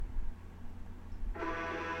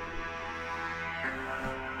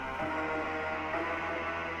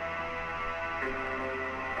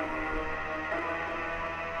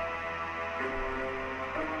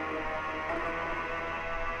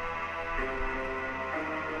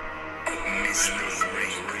Yo,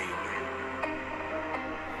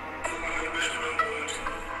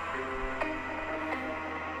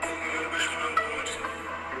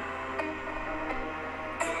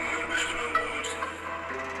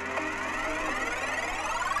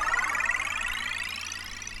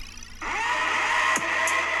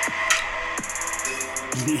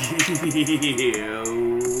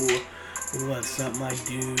 what's up, my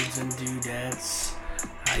dudes and dudettes?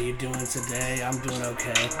 How you doing today? I'm doing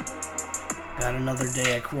okay. Got another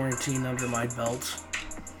day of quarantine under my belt,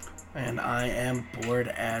 and I am bored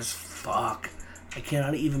as fuck. I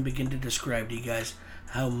cannot even begin to describe to you guys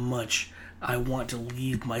how much I want to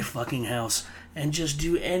leave my fucking house and just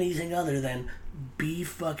do anything other than be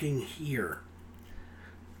fucking here.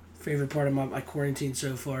 Favorite part of my quarantine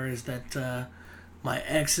so far is that my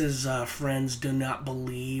ex's friends do not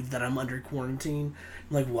believe that I'm under quarantine.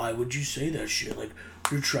 I'm like, why would you say that shit? Like,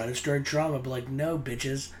 you're trying to start drama. But like, no,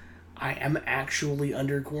 bitches, I am actually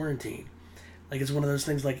under quarantine. Like, it's one of those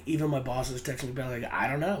things, like, even my bosses text me about, like, I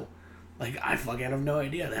don't know. Like, I fucking have no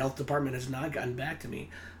idea. The health department has not gotten back to me.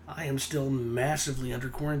 I am still massively under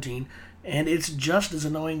quarantine, and it's just as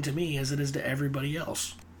annoying to me as it is to everybody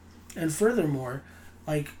else. And furthermore,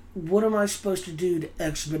 like, what am I supposed to do to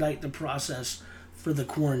expedite the process for the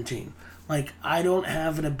quarantine? Like, I don't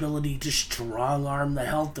have an ability to strong arm the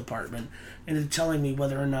health department into telling me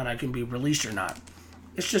whether or not I can be released or not.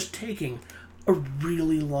 It's just taking a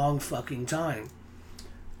really long fucking time.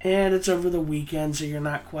 And it's over the weekend, so you're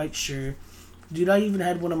not quite sure. Dude, I even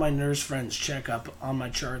had one of my nurse friends check up on my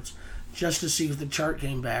charts just to see if the chart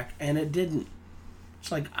came back, and it didn't.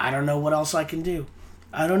 It's like, I don't know what else I can do.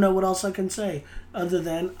 I don't know what else I can say other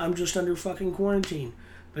than I'm just under fucking quarantine.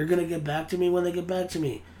 They're gonna get back to me when they get back to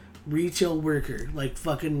me. Retail worker, like,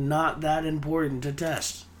 fucking not that important to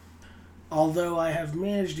test. Although I have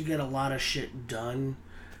managed to get a lot of shit done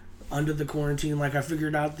under the quarantine. Like, I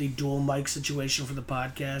figured out the dual mic situation for the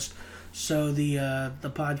podcast. So the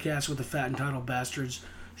podcast with the Fat Entitled Bastards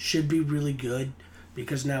should be really good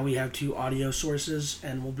because now we have two audio sources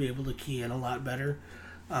and we'll be able to key in a lot better.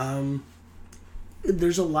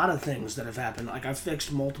 There's a lot of things that have happened. Like, I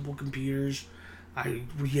fixed multiple computers. I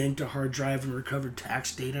yanked a hard drive and recovered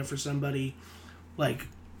tax data for somebody. Like,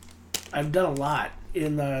 I've done a lot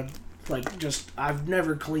in the, like, just, I've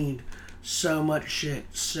never cleaned so much shit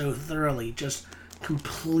so thoroughly, just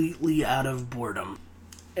completely out of boredom.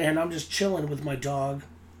 And I'm just chilling with my dogs,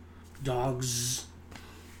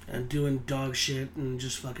 and doing dog shit and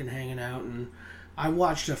just fucking hanging out. And I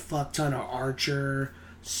watched a fuck ton of Archer,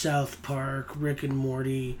 South Park, Rick and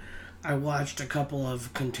Morty. I watched a couple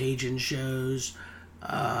of Contagion shows.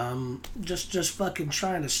 Just fucking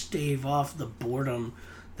trying to stave off the boredom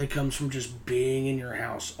that comes from just being in your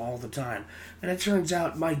house all the time. And it turns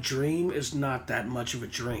out my dream is not that much of a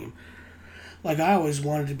dream. Like, I always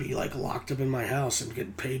wanted to be, like, locked up in my house and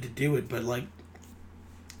get paid to do it, but, like,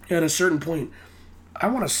 at a certain point, I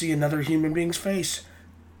want to see another human being's face.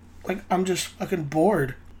 Like, I'm just fucking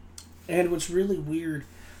bored. And what's really weird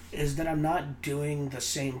is that I'm not doing the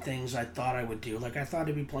same things I thought I would do. Like, I thought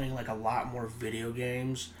I'd be playing, like, a lot more video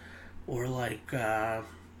games, or, like,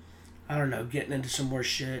 I don't know, getting into some more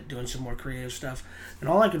shit, doing some more creative stuff. And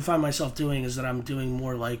all I can find myself doing is that I'm doing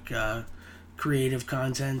more, like, creative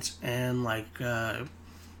content and, like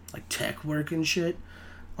tech work and shit.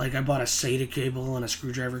 Like, I bought a SATA cable and a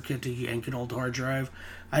screwdriver kit to yank an old hard drive.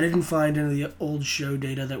 I didn't find any of the old show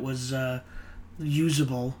data that was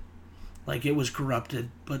usable. Like, it was corrupted,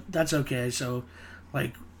 but that's okay. So,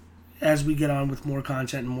 like, as we get on with more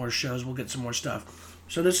content and more shows, we'll get some more stuff.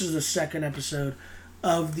 So this is the second episode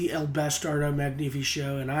of the El Bastardo Magnifico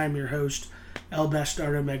Show, and I'm your host, El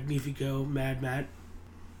Bastardo Magnifico, Mad Matt.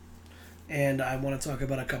 And I want to talk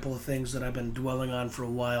about a couple of things that I've been dwelling on for a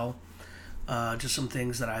while. Just some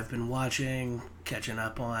things that I've been watching, catching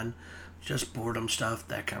up on, just boredom stuff,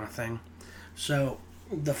 that kind of thing. So,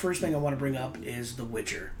 the first thing I want to bring up is The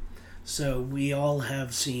Witcher. So, we all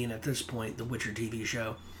have seen, at this point, The Witcher TV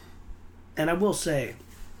show. And I will say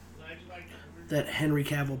that Henry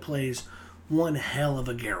Cavill plays one hell of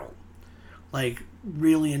a Geralt. Like,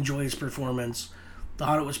 really enjoy his performance.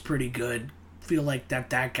 Thought it was pretty good. Feel like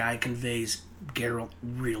that guy conveys Geralt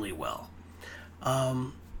really well.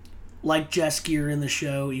 Like Jaskier in the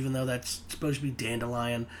show, even though that's supposed to be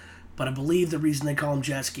Dandelion. But I believe the reason they call him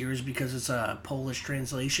Jaskier is because it's a Polish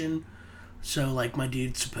translation. So, like, my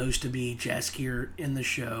dude's supposed to be Jaskier in the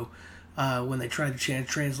show. When they tried to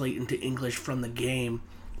translate into English from the game,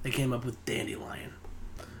 they came up with Dandelion.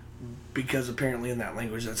 Because apparently in that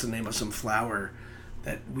language, that's the name of some flower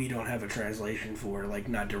that we don't have a translation for, like,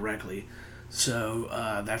 not directly. So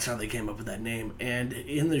that's how they came up with that name. And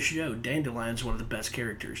in the show, Dandelion's one of the best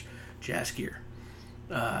characters, Jaskier.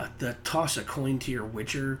 The toss a coin to your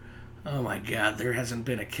Witcher. Oh my god, there hasn't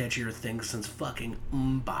been a catchier thing since fucking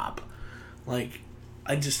Mbop. Like,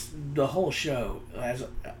 the whole show, as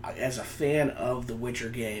a fan of the Witcher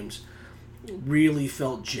games, really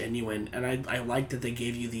felt genuine, and I liked that they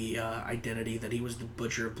gave you the identity that he was the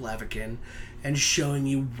Butcher of Blaviken, and showing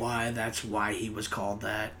you that's why he was called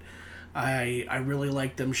that. I really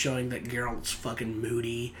like them showing that Geralt's fucking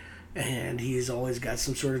moody, and he's always got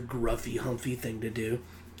some sort of gruffy, humpy thing to do.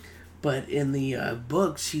 But in the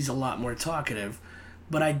books, he's a lot more talkative.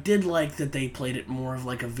 But I did like that they played it more of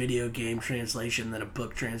like a video game translation than a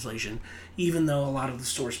book translation, even though a lot of the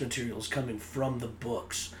source material is coming from the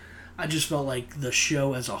books. I just felt like the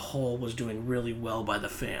show as a whole was doing really well by the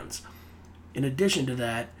fans. In addition to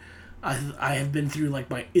that, I have been through like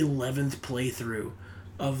my 11th playthrough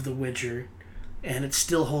of The Witcher, and it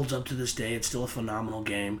still holds up to this day. It's still a phenomenal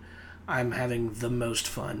game. I'm having the most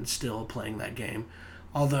fun still playing that game.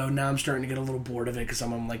 Although now I'm starting to get a little bored of it because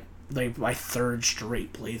I'm on like my third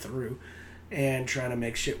straight playthrough and trying to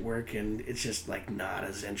make shit work, and it's just like not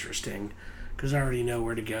as interesting because I already know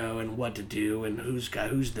where to go and what to do and who's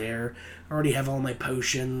there. I already have all my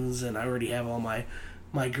potions and I already have all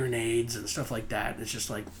my grenades and stuff like that. It's just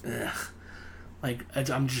like, ugh. Like,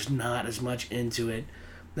 I'm just not as much into it.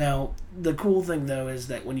 Now, the cool thing, though, is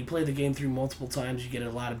that when you play the game through multiple times, you get a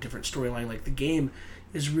lot of different storyline. Like, the game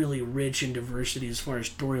is really rich in diversity as far as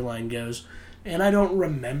storyline goes. And I don't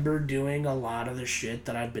remember doing a lot of the shit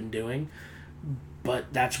that I've been doing,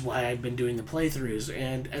 but that's why I've been doing the playthroughs.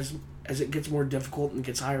 And as it gets more difficult and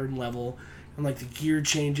gets higher in level, and, like, the gear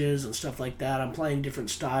changes and stuff like that, I'm playing different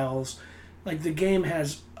styles. Like, the game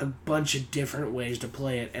has a bunch of different ways to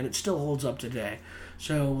play it, and it still holds up today.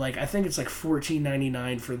 So, like, I think it's like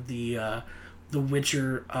 $14.99 for the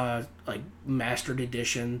Witcher, like, Mastered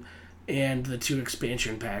Edition and the 2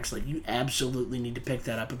 expansion packs. Like, you absolutely need to pick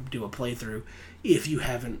that up and do a playthrough if you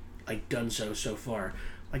haven't, like, done so far.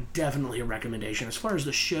 Like, definitely a recommendation. As far as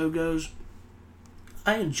the show goes,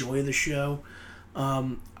 I enjoy the show.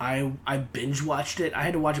 I binge watched it. I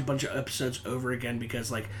had to watch a bunch of episodes over again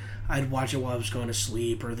because, like, I'd watch it while I was going to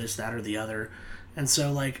sleep or this, that, or the other. And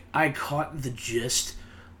so, like, I caught the gist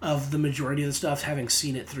of the majority of the stuff having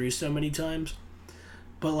seen it through so many times.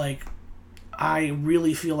 But, like, I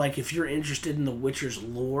really feel like if you're interested in The Witcher's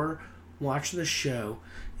lore, watch the show.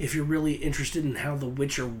 If you're really interested in how The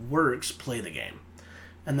Witcher works, play the game.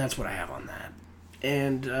 And that's what I have on that.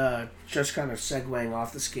 And just kind of segueing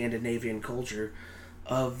off the Scandinavian culture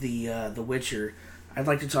of the Witcher, I'd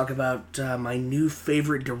like to talk about my new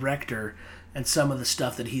favorite director and some of the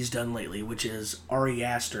stuff that he's done lately, which is Ari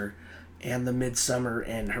Aster and the Midsummer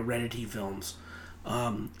and Heredity films.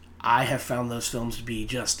 I have found those films to be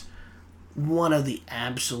just one of the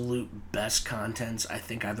absolute best contents I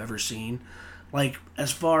think I've ever seen. Like,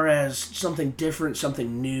 as far as something different,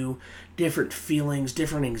 something new, different feelings,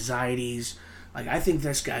 different anxieties, like, I think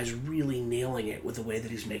this guy's really nailing it with the way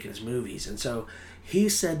that he's making his movies. And so he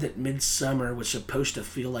said that Midsummer was supposed to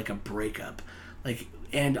feel like a breakup. Like,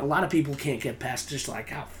 and a lot of people can't get past just like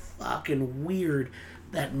how fucking weird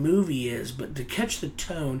that movie is. But to catch the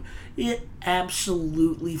tone, it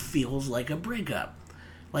absolutely feels like a breakup.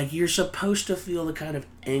 Like, you're supposed to feel the kind of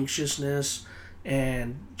anxiousness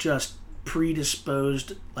and just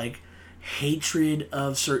predisposed, like, hatred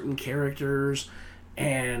of certain characters.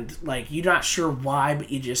 And, like, you're not sure why,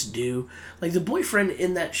 but you just do. Like, the boyfriend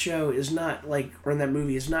in that show is not, like, or in that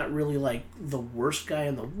movie is not really, like, the worst guy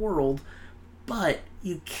in the world, but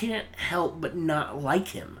you can't help but not like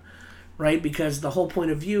him, right? Because the whole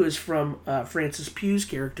point of view is from Frances Pugh's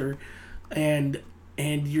character, and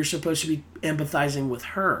you're supposed to be empathizing with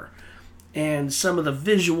her. And some of the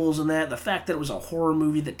visuals and that, the fact that it was a horror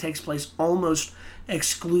movie that takes place almost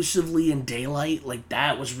exclusively in daylight, like,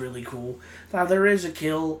 that was really cool. Now, there is a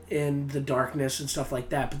kill in the darkness and stuff like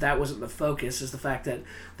that, but that wasn't the focus. Is the fact that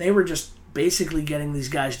they were just basically getting these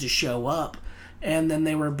guys to show up, and then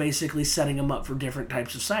they were basically setting them up for different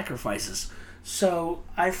types of sacrifices. So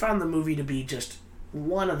I found the movie to be just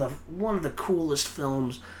one of the coolest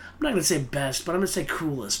films. I'm not going to say best, but I'm going to say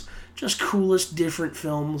coolest. Just coolest different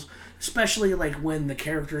films, especially like when the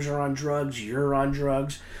characters are on drugs, you're on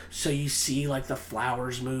drugs, so you see like the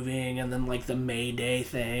flowers moving and then like the Mayday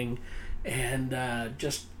thing, and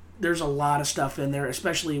just there's a lot of stuff in there,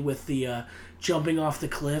 especially with the jumping off the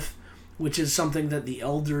cliff, which is something that the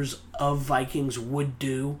elders of Vikings would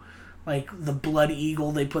do. Like the Blood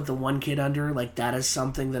Eagle they put the one kid under, like that is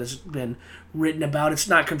something that has been written about. It's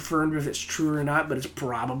not confirmed if it's true or not, but it's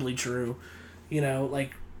probably true. You know,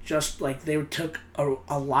 like, Just like they took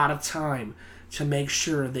a lot of time to make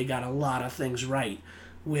sure they got a lot of things right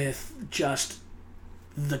with just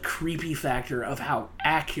the creepy factor of how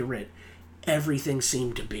accurate everything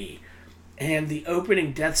seemed to be. And the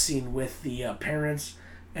opening death scene with the parents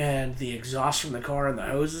and the exhaust from the car and the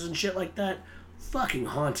hoses and shit like that, fucking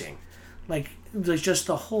haunting. Like, there's just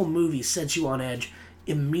the whole movie sets you on edge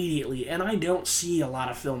immediately, and I don't see a lot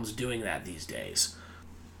of films doing that these days.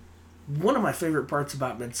 One of my favorite parts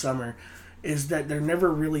about Midsommar is that there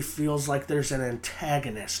never really feels like there's an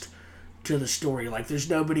antagonist to the story. Like, there's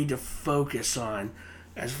nobody to focus on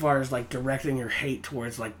as far as, like, directing your hate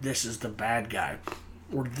towards, like, this is the bad guy,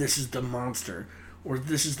 or this is the monster, or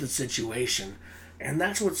this is the situation. And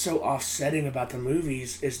that's what's so offsetting about the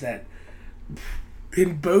movies, is that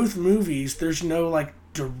in both movies, there's no, like,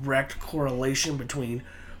 direct correlation between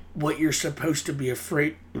what you're supposed to be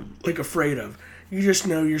afraid of. You just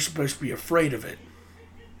know you're supposed to be afraid of it.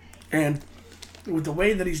 And with the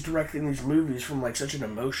way that he's directing these movies from, like, such an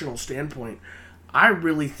emotional standpoint, I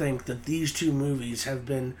really think that these two movies have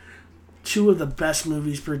been two of the best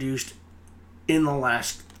movies produced in the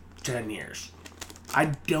last 10 years. I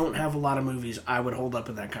don't have a lot of movies I would hold up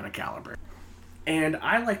in that kind of caliber. And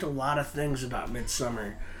I liked a lot of things about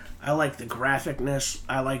Midsommar. I liked the graphicness.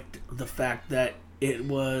 I liked the fact that it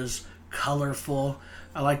was colorful.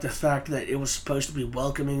 I liked the fact that it was supposed to be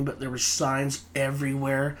welcoming, but there were signs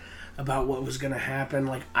everywhere about what was going to happen.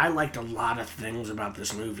 Like, I liked a lot of things about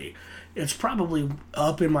this movie. It's probably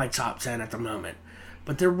up in my top 10 at the moment.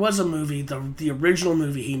 But there was a movie, the original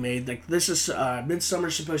movie he made, like, this is,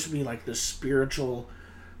 Midsommar's supposed to be, like, the spiritual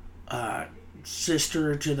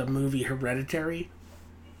sister to the movie Hereditary.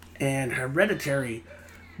 And Hereditary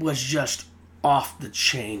was just off the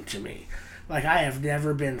chain to me. Like, I have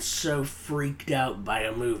never been so freaked out by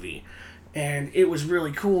a movie. And it was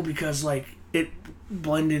really cool because, like, it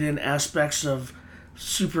blended in aspects of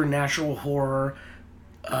supernatural horror,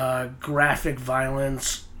 graphic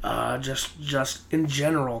violence, just in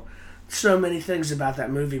general. So many things about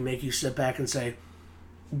that movie make you sit back and say,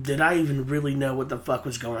 did I even really know what the fuck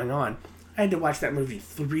was going on? I had to watch that movie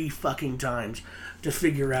 3 fucking times to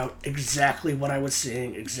figure out exactly what I was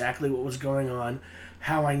seeing, exactly what was going on,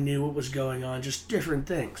 how I knew what was going on, just different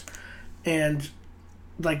things. And,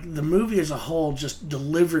 like, the movie as a whole just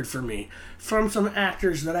delivered for me from some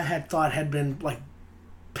actors that I had thought had been, like,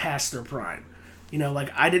 past their prime. You know,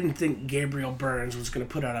 like, I didn't think Gabriel Byrne was going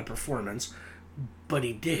to put out a performance, but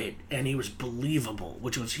he did, and he was believable,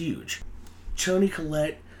 which was huge. Toni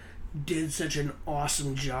Collette did such an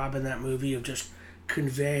awesome job in that movie of just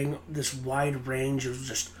conveying this wide range of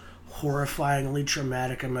just horrifyingly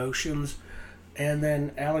traumatic emotions. And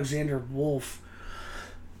then Alexander Wolf,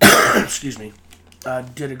 excuse me,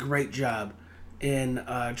 did a great job in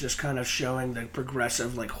just kind of showing the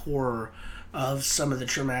progressive, like, horror of some of the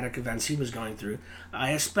traumatic events he was going through.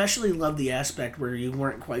 I especially love the aspect where you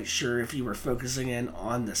weren't quite sure if you were focusing in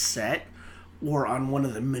on the set or on one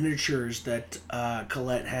of the miniatures that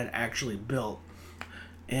Collette had actually built.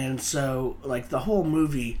 And so, like, the whole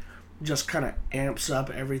movie just kind of amps up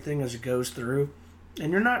everything as it goes through.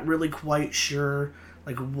 And you're not really quite sure,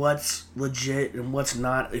 like, what's legit and what's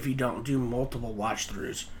not if you don't do multiple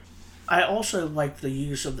watch-throughs. I also like the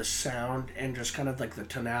use of the sound and just kind of, like, the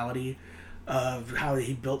tonality of how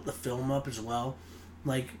he built the film up as well.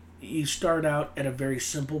 Like, you start out at a very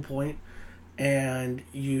simple point, and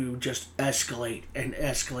you just escalate and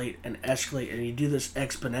escalate and escalate, and you do this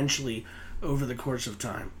exponentially over the course of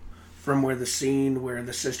time. From where the scene where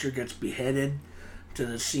the sister gets beheaded to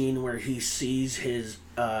the scene where he sees his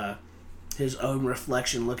own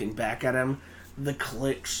reflection looking back at him, the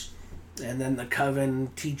clicks, and then the coven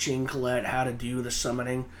teaching Collette how to do the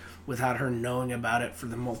summoning without her knowing about it for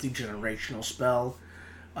the multi-generational spell,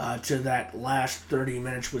 to that last 30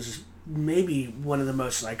 minutes was maybe one of the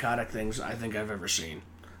most psychotic things I think I've ever seen.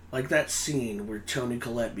 Like that scene where Toni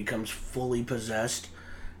Collette becomes fully possessed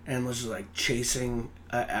and was like chasing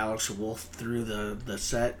Alex Wolff through the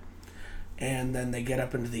set, and then they get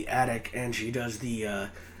up into the attic and she does the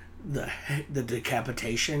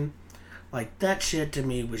decapitation. Like, that shit to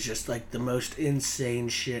me was just like the most insane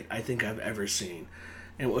shit I think I've ever seen.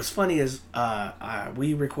 And what was funny is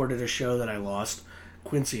we recorded a show that I lost,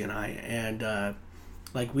 Quincy and I, and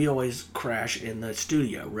like, we always crash in the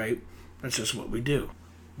studio, right? That's just what we do.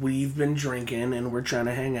 We've been drinking and we're trying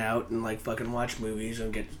to hang out and, like, fucking watch movies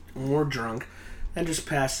and get more drunk and just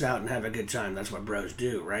pass out and have a good time. That's what bros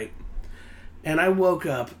do, right? And I woke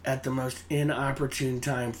up at the most inopportune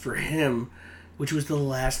time for him, which was the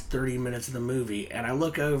last 30 minutes of the movie. And I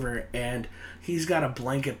look over and he's got a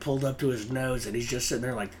blanket pulled up to his nose and he's just sitting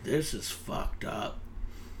there like, this is fucked up.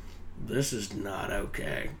 this is not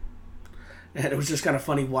okay. And it was just kind of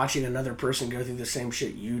funny watching another person go through the same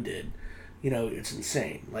shit you did. It's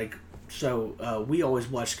insane. Like, so we always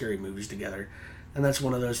watch scary movies together. And that's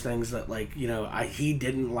one of those things that, like, he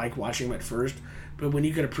didn't like watching them at first. But when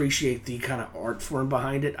you can appreciate the kind of art form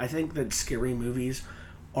behind it, I think that scary movies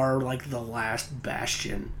are, like, the last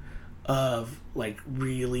bastion of, like,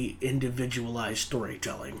 really individualized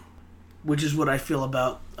storytelling. Which is what I feel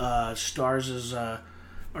about Starz's, or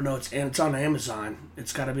no, it's on Amazon.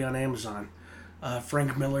 It's got to be on Amazon.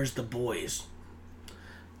 Frank Miller's The Boys.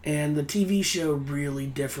 And the TV show really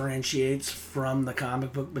differentiates from the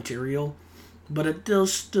comic book material, but it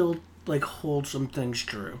does still, like, hold some things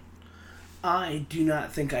true. I do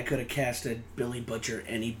not think I could have casted Billy Butcher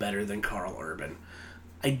any better than Karl Urban.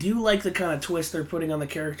 I do like the kind of twist they're putting on the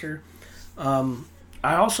character.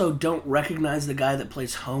 I also don't recognize the guy that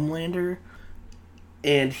plays Homelander,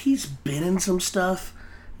 and he's been in some stuff,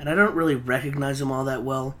 and I don't really recognize him all that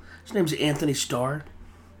well. His name's Anthony Starr.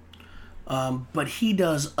 But he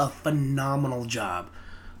does a phenomenal job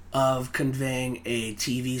of conveying a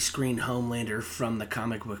TV screen Homelander from the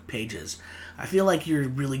comic book pages. I feel like you're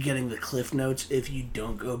really getting the cliff notes if you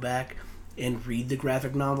don't go back and read the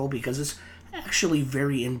graphic novel, because it's actually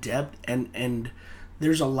very in-depth, and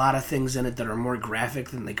there's a lot of things in it that are more graphic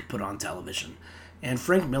than they could put on television. And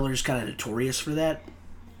Frank Miller's kind of notorious for that.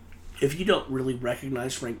 If you don't really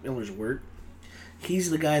recognize Frank Miller's work, he's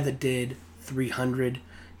the guy that did 300.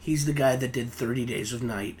 He's the guy that did 30 Days of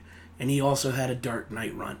Night, and he also had a Dark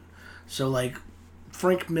Knight run. So, like,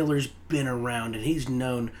 Frank Miller's been around, and he's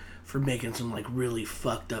known for making some, like, really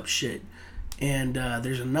fucked up shit. And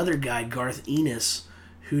there's another guy, Garth Ennis,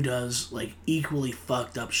 who does, like, equally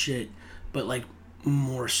fucked up shit, but, like,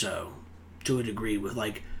 more so, to a degree, with,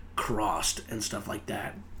 like, Crossed and stuff like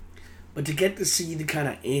that. But to get to see the kind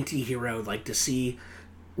of anti-hero, like, to see,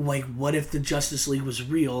 like, what if the Justice League was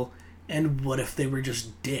real, and what if they were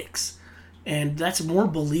just dicks? And that's more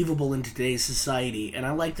believable in today's society. And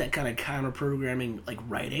I like that kind of counter-programming, like,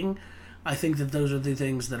 writing. I think that those are the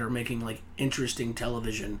things that are making, like, interesting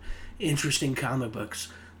television, interesting comic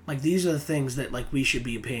books. Like, these are the things that, like, we should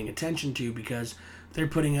be paying attention to, because they're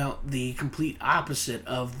putting out the complete opposite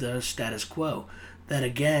of the status quo. That,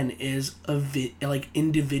 again, is like,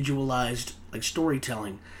 individualized, like,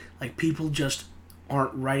 storytelling. Like, people just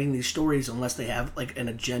aren't writing these stories unless they have, like, an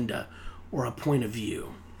agenda or a point of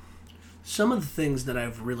view. Some of the things that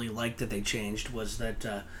I've really liked that they changed was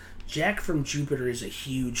that Jack from Jupiter is a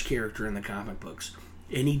huge character in the comic books,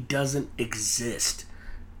 and he doesn't exist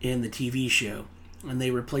in the TV show, and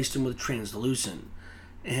they replaced him with Translucent.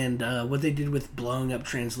 And what they did with blowing up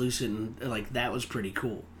Translucent, like, that was pretty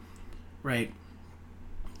cool, right?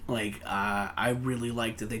 Like, I really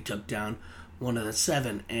liked that they took down one of the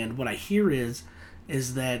Seven, and what I hear is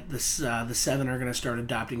that the Seven are going to start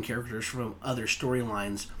adopting characters from other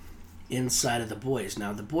storylines inside of The Boys.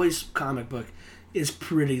 Now, The Boys comic book is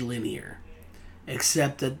pretty linear,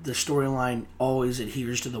 except that the storyline always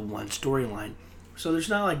adheres to the one storyline. So there's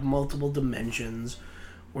not, like, multiple dimensions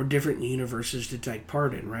or different universes to take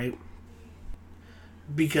part in, right?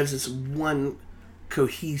 Because it's one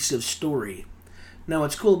cohesive story. Now,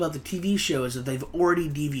 what's cool about the TV show is that they've already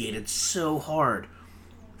deviated so hard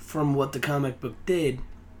from what the comic book did.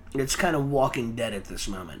 It's kind of Walking Dead at this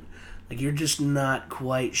moment. Like, you're just not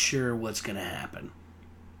quite sure what's going to happen.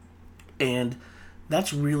 And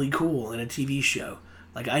that's really cool in a TV show.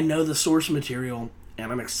 Like, I know the source material,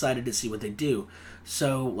 and I'm excited to see what they do.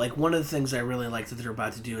 So, like, one of the things I really like that they're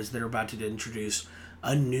about to do is they're about to introduce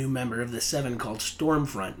a new member of the Seven called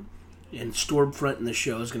Stormfront. And Stormfront in the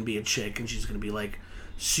show is going to be a chick, and she's going to be, like,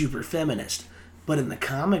 super feminist. But in the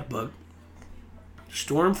comic book,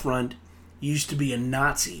 Stormfront used to be a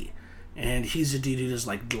Nazi, and he's a dude who does,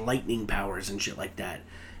 like, lightning powers and shit like that.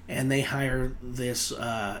 And they hire this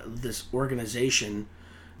organization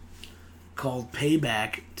called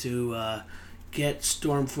Payback to get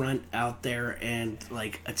Stormfront out there and,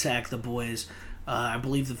 like, attack the boys. I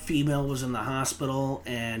believe the female was in the hospital,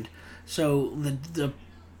 and so the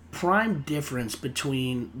prime difference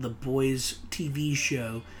between the Boys TV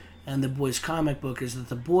show and the Boys comic book is that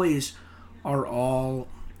the Boys are all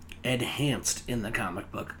enhanced in the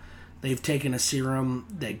comic book. They've taken a serum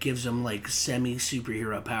that gives them, like,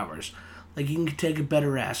 semi-superhero powers. Like, you can take a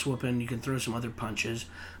better ass whooping, you can throw some other punches,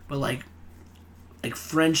 but, like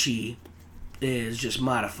Frenchie is just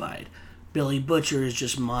modified. Billy Butcher is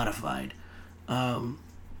just modified.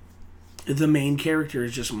 The main character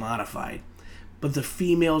is just modified. But the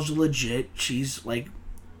female's legit. She's, like,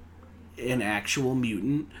 an actual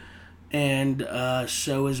mutant. And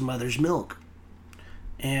so is Mother's Milk.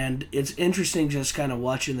 And it's interesting just kind of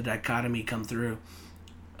watching the dichotomy come through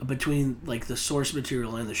between like the source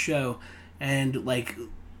material and the show. And like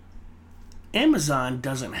Amazon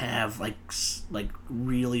doesn't have like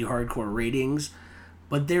really hardcore ratings,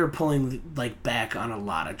 but they're pulling like back on a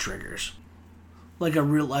lot of triggers, like a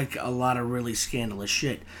lot of really scandalous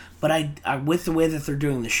shit. But I with the way that they're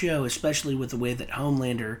doing the show, especially with the way that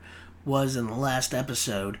Homelander was in the last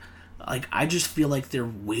episode, like I just feel like they're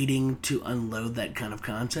waiting to unload that kind of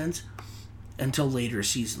content until later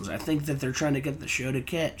seasons. I think that they're trying to get the show to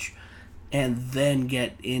catch and then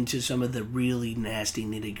get into some of the really nasty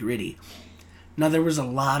nitty gritty. Now, there was a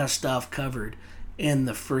lot of stuff covered in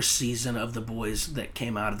the first season of The Boys that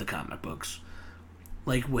came out of the comic books,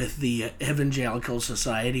 like with the Evangelical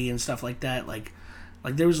Society and stuff like that. Like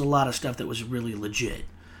there was a lot of stuff that was really legit.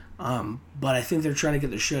 But I think they're trying to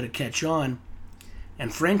get the show to catch on.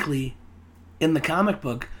 And frankly, in the comic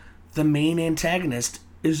book, the main antagonist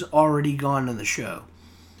is already gone in the show.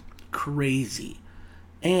 Crazy.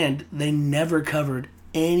 And they never covered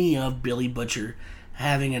any of Billy Butcher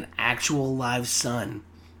having an actual live son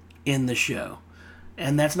in the show.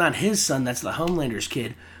 And that's not his son, that's the Homelander's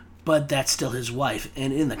kid, but that's still his wife.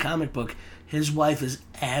 And in the comic book, his wife is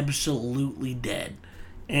absolutely dead.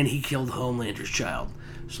 And he killed Homelander's child.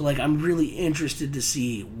 So, like, I'm really interested to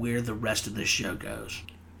see where the rest of this show goes.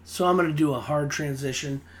 So I'm going to do a hard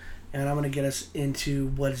transition, and I'm going to get us into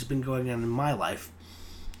what has been going on in my life.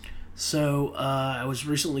 So, I was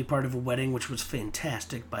recently part of a wedding, which was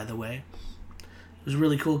fantastic, by the way. It was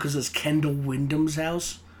really cool because it's Kendall Windham's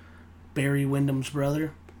house. Barry Windham's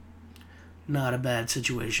brother. Not a bad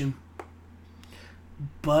situation.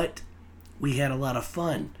 But we had a lot of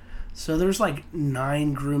fun. So there was like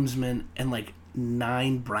 9 groomsmen and like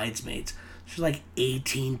 9 bridesmaids. There's like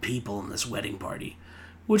 18 people in this wedding party.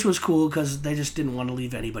 Which was cool because they just didn't want to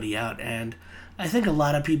leave anybody out. And I think a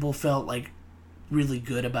lot of people felt like really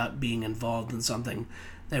good about being involved in something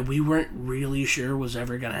that we weren't really sure was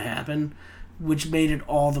ever going to happen, which made it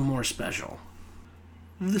all the more special.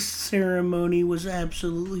 The ceremony was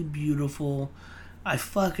absolutely beautiful. I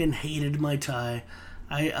fucking hated my tie.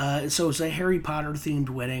 So it was a Harry Potter themed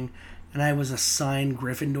wedding, and I was assigned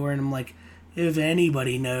Gryffindor, and I'm like, if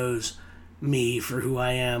anybody knows me for who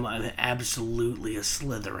I am, I'm absolutely a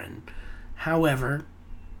Slytherin. However,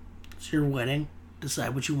 it's your wedding.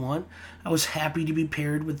 Decide what you want. I was happy to be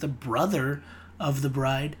paired with the brother of the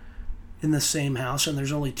bride in the same house, and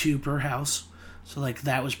there's only 2 per house, so like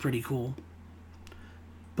that was pretty cool.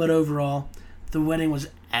 But overall, the wedding was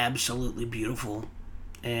absolutely beautiful,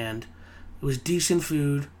 and it was decent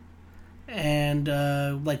food, and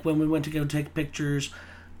like when we went to go take pictures,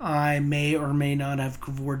 I may or may not have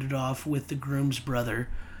cavorted off with the groom's brother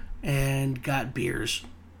and got beers,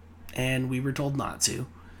 and we were told not to.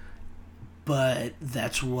 But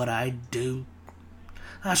that's what I do.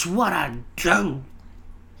 That's what I do.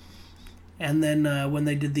 And then when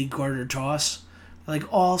they did the garter toss,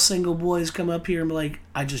 like all single boys come up here and be like,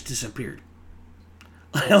 I just disappeared.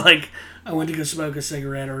 Like I went to go smoke a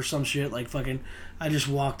cigarette or some shit. Like fucking, I just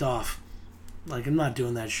walked off. Like I'm not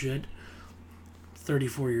doing that shit.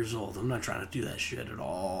 34 years old. I'm not trying to do that shit at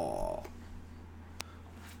all.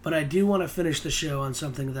 But I do want to finish the show on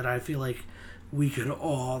something that I feel like we could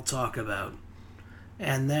all talk about.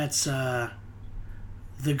 And that's the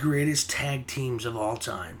greatest tag teams of all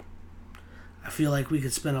time. I feel like we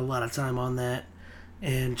could spend a lot of time on that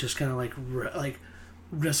and just kind of like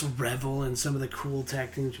just revel in some of the cool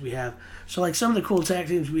tag teams we have. So like some of the cool tag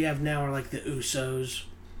teams we have now are like the Usos,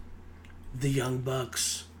 the Young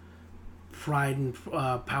Bucks, Pride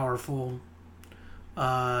and Powerful,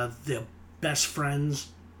 the Best Friends,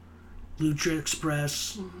 Lucha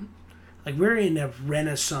Express. Like we're in a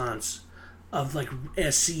renaissance of like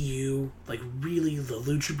SCU, like really the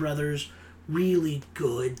Lucha Brothers, really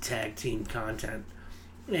good tag team content.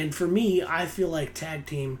 And for me, I feel like tag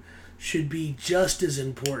team should be just as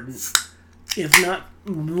important, if not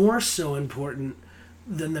more so important,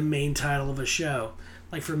 than the main title of a show.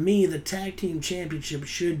 Like for me, the tag team championship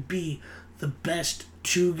should be the best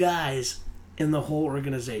 2 guys in the whole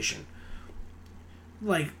organization.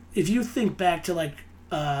 Like if you think back to like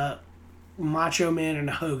Macho Man and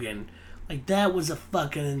Hogan, like that was a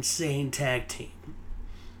fucking insane tag team.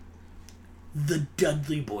 The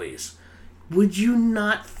Dudley Boys. Would you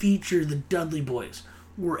not feature the Dudley Boys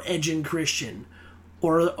or Edge and Christian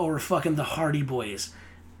or fucking the Hardy Boys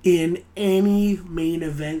in any main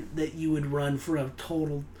event that you would run for a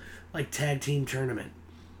total like tag team tournament?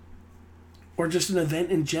 Or just an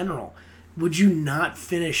event in general? Would you not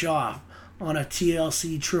finish off on a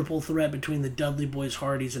TLC triple threat between the Dudley Boys,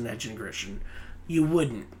 Hardys, and Edge and Christian? You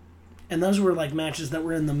wouldn't. And those were like matches that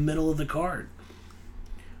were in the middle of the card.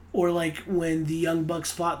 Or like when the Young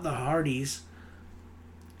Bucks fought the Hardys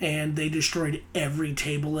and they destroyed every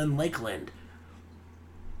table in Lakeland.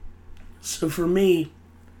 So for me,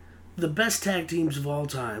 the best tag teams of all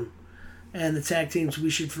time, and the tag teams we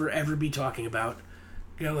should forever be talking about,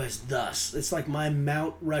 go as thus. It's like my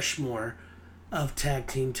Mount Rushmore of tag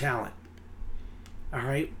team talent.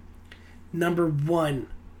 Alright? Number 1,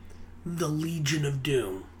 the Legion of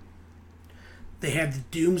Doom. They had the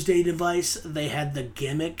Doomsday device, they had the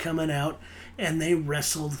gimmick coming out, and they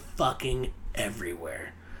wrestled fucking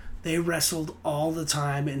everywhere. They wrestled all the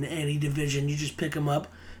time in any division. You just pick them up,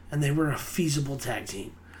 and they were a feasible tag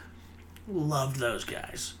team. Loved those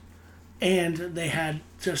guys. And they had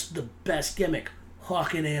just the best gimmick.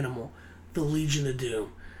 Hawk and Animal. The Legion of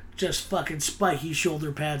Doom. Just fucking spiky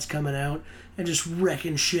shoulder pads coming out and just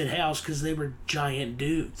wrecking shit house because they were giant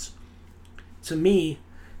dudes. To me,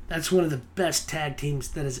 that's one of the best tag teams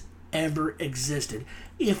that has ever existed.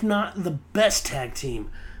 If not the best tag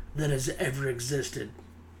team that has ever existed.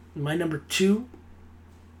 My number 2,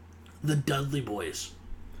 the Dudley Boys.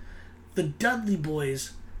 The Dudley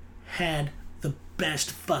Boys had the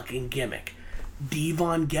best fucking gimmick.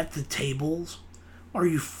 Devon get the tables? Are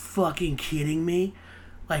you fucking kidding me?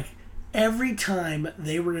 Like, every time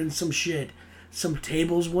they were in some shit, some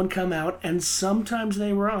tables would come out, and sometimes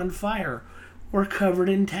they were on fire or covered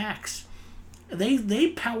in tacks. They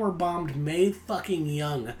power bombed Mae fucking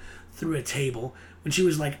Young through a table when she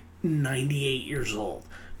was like 98 years old.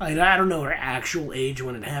 Like, I don't know her actual age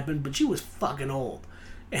when it happened, but she was fucking old.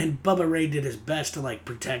 And Bubba Ray did his best to like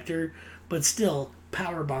protect her, but still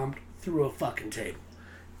power bombed through a fucking table.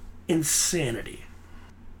 Insanity.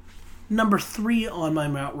 Number 3 on my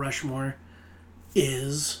Mount Rushmore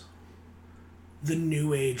is the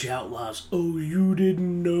New Age Outlaws. Oh, you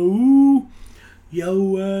didn't know?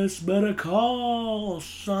 Yo ass better call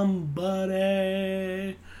somebody.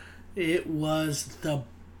 It was the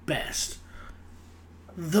best.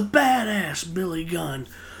 The badass Billy Gunn.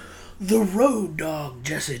 The Road Dogg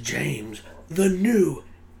Jesse James. The New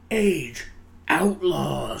Age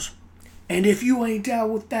Outlaws. And if you ain't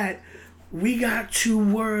down with that, we got 2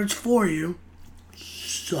 words for you.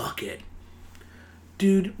 Suck it.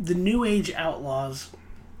 Dude, the New Age Outlaws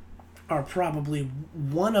are probably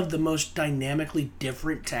one of the most dynamically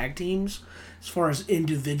different tag teams as far as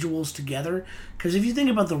individuals together. Because if you think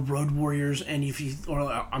about the Road Warriors and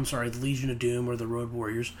the Legion of Doom or the Road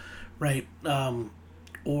Warriors, right?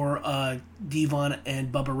 Or Devon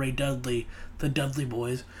and Bubba Ray Dudley, the Dudley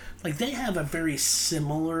Boys, like they have a very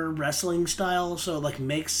similar wrestling style, so it like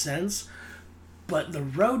makes sense. But the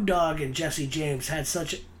Road Dogg and Jesse James had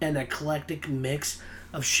such an eclectic mix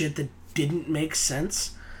of shit that didn't make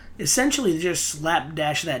sense. Essentially, they just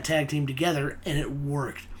slapdash that tag team together, and it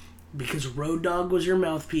worked. Because Road Dogg was your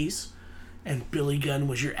mouthpiece, and Billy Gunn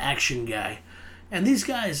was your action guy. And these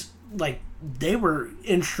guys, like, they were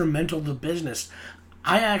instrumental to business.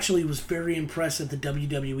 I actually was very impressed at the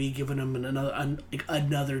WWE giving them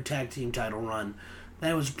another tag team title run.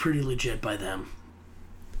 That was pretty legit by them.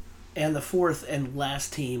 And the 4th and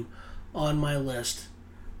last team on my list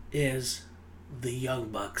is the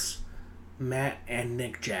Young Bucks, Matt and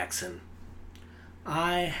Nick Jackson.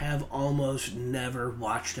 I have almost never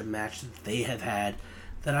watched a match that they have had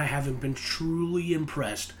that I haven't been truly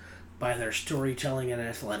impressed by their storytelling and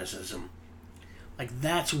athleticism. Like,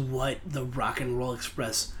 that's what the Rock and Roll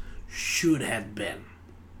Express should have been.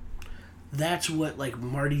 That's what, like,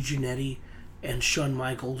 Marty Jannetty and Shawn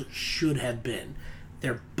Michaels should have been.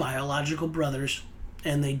 They're biological brothers,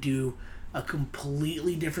 and they do a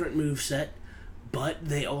completely different moveset, but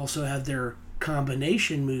they also have their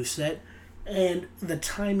combination moveset, and the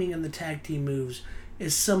timing and the tag team moves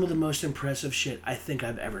is some of the most impressive shit I think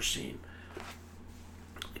I've ever seen.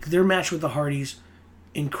 Like, their match with the Hardys,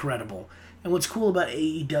 incredible. And what's cool about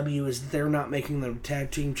AEW is they're not making them tag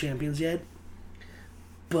team champions yet,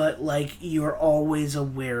 but like you're always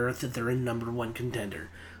aware that they're a number 1 contender.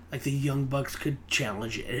 Like the Young Bucks could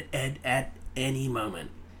challenge at any moment.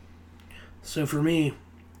 So for me,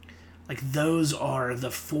 like those are the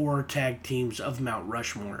 4 tag teams of Mount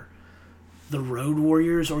Rushmore. The Road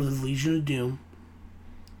Warriors or the Legion of Doom.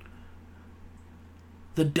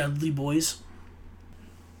 The Dudley Boys.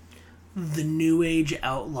 The New Age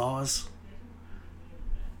Outlaws.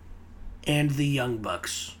 And the Young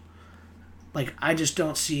Bucks. Like, I just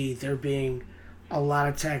don't see there being a lot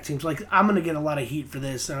of tag teams. Like, I'm going to get a lot of heat for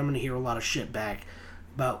this, and I'm going to hear a lot of shit back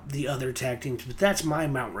about the other tag teams, but that's my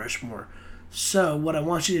Mount Rushmore. So, what I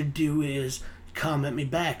want you to do is comment me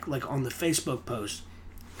back, like, on the Facebook post.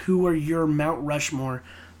 Who are your Mount Rushmore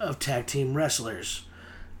of tag team wrestlers?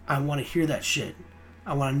 I want to hear that shit.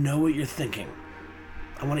 I want to know what you're thinking.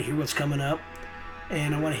 I want to hear what's coming up,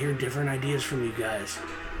 and I want to hear different ideas from you guys.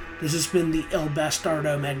 This has been the El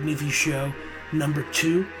Bastardo Magnifico Show number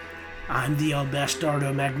 2. I'm the El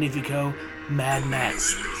Bastardo Magnifico, Mad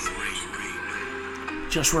Max.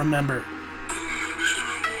 Just remember,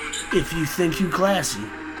 if you think you classy,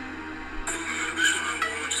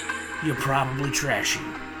 you're probably trashy.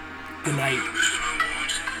 Good night.